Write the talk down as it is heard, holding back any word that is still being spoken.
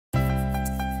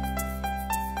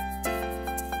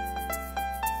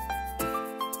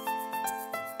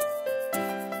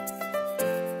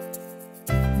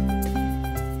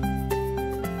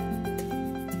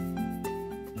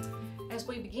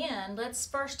begin, let's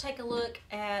first take a look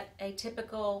at a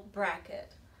typical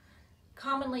bracket.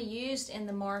 Commonly used in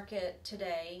the market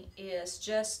today is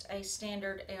just a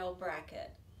standard L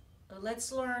bracket.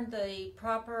 Let's learn the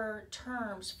proper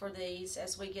terms for these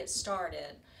as we get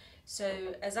started.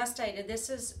 So as I stated, this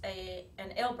is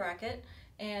an L bracket,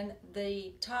 and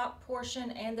the top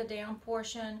portion and the down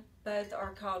portion both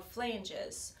are called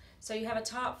flanges. So you have a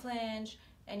top flange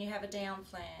and you have a down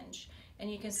flange.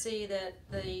 And you can see that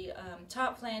the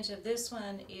top flange of this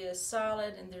one is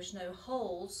solid and there's no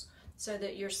holes, so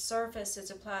that your surface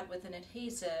is applied with an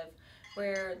adhesive,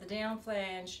 where the down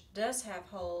flange does have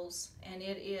holes and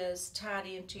it is tied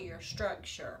into your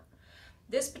structure.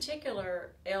 This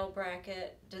particular L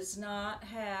bracket does not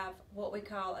have what we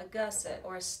call a gusset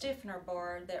or a stiffener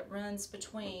bar that runs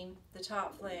between the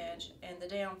top flange and the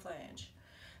down flange.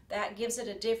 That gives it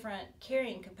a different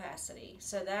carrying capacity,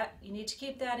 so that you need to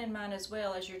keep that in mind as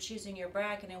well as you're choosing your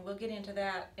bracket, and we'll get into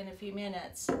that in a few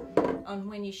minutes on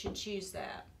when you should choose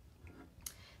that.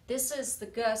 This is the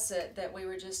gusset that we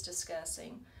were just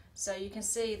discussing. So you can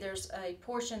see there's a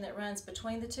portion that runs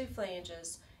between the two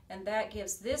flanges, and that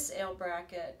gives this L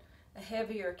bracket a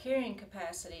heavier carrying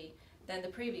capacity than the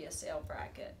previous L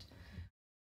bracket.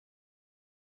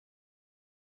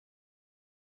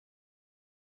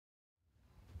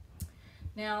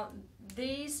 Now,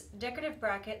 these decorative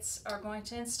brackets are going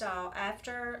to install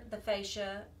after the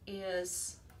fascia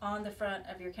is on the front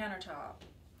of your countertop.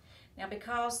 Now,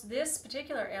 because this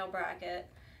particular L bracket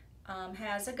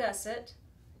has a gusset,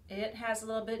 it has a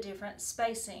little bit different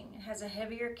spacing. It has a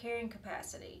heavier carrying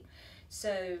capacity.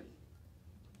 So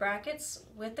brackets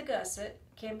with the gusset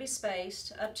can be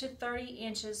spaced up to 30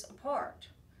 inches apart.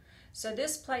 So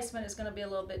this placement is going to be a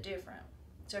little bit different.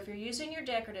 So if you're using your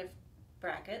decorative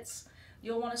brackets,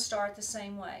 you'll want to start the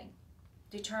same way.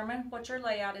 Determine what your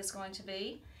layout is going to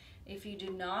be. If you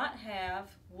do not have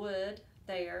wood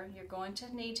there, you're going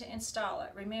to need to install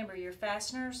it. Remember, your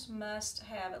fasteners must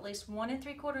have at least 1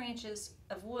 3/4 inches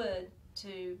of wood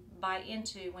to bite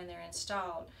into when they're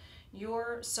installed.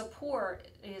 Your support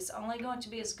is only going to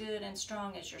be as good and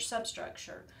strong as your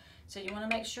substructure. So you want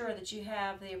to make sure that you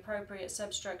have the appropriate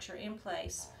substructure in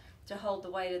place to hold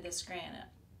the weight of this granite.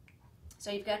 So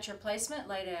you've got your placement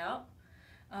laid out.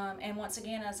 And once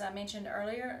again, as I mentioned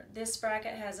earlier, this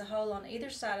bracket has a hole on either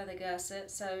side of the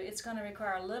gusset, so it's going to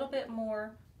require a little bit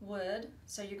more wood.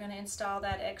 So you're going to install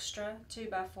that extra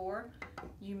 2x4.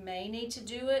 You may need to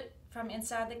do it from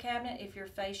inside the cabinet if your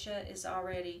fascia is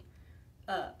already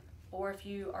up, or if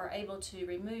you are able to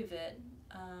remove it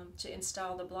to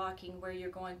install the blocking where you're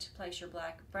going to place your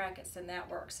black brackets, then that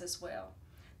works as well.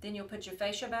 Then you'll put your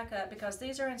fascia back up, because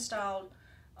these are installed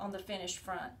on the finished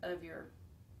front of your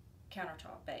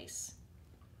countertop base.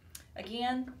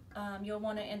 Again, you'll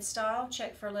want to install,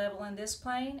 check for level in this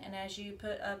plane, and as you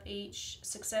put up each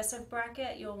successive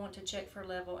bracket, you'll want to check for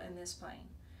level in this plane.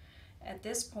 At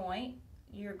this point,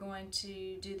 you're going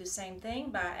to do the same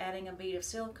thing by adding a bead of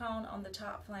silicone on the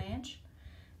top flange,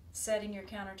 setting your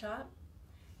countertop,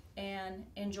 and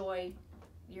enjoy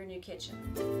your new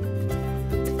kitchen.